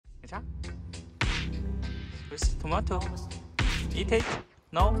Naicha? Where's the tomato? Eat it?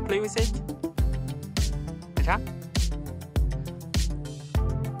 No? Play with it? Naicha?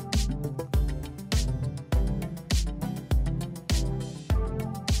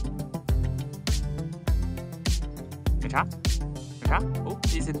 Naicha? Naicha? Oh,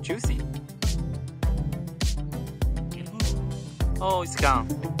 is it juicy? Oh, it's gone.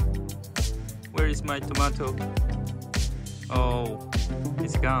 Where is my tomato? Oh,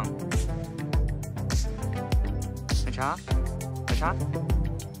 it's gone. Naicha? Naicha?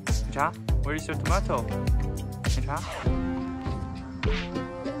 Naicha? Where is your tomato? Naicha?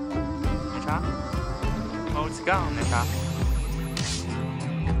 Naicha? Oh, it's gone, Naicha.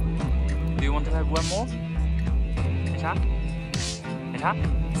 Do you want to have one more? Naicha? Naicha?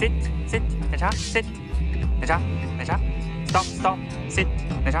 Sit, sit, Naicha, sit. Naicha, Naicha, stop, stop, sit.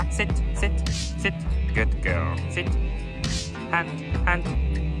 Naicha, sit, sit, sit. Good girl, sit. Hand, hand,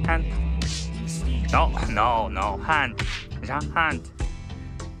 hand. No, no, no, hand. Naicha, hand.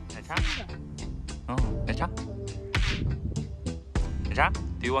 Naicha? Oh, Naicha? Naicha,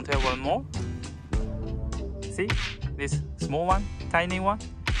 do you want to have one more? See? This small one, tiny one.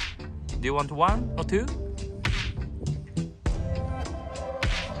 Do you want one or two?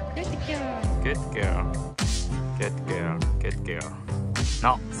 Good girl. Good girl. Good girl. Good girl.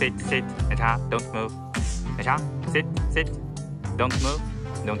 No, sit, sit. Naicha, don't move. Naicha, sit, sit. Don't move.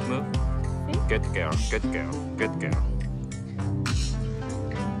 Don't move. Good girl. Good girl. Good girl.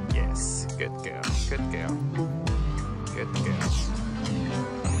 Yes, good girl. Good girl. Good girl.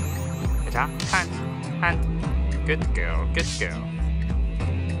 Naicha, hand, hand. Good girl. Good girl.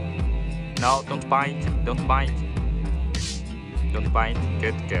 No, don't bite. Don't bite. Don't bite.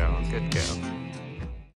 Good girl. Good girl.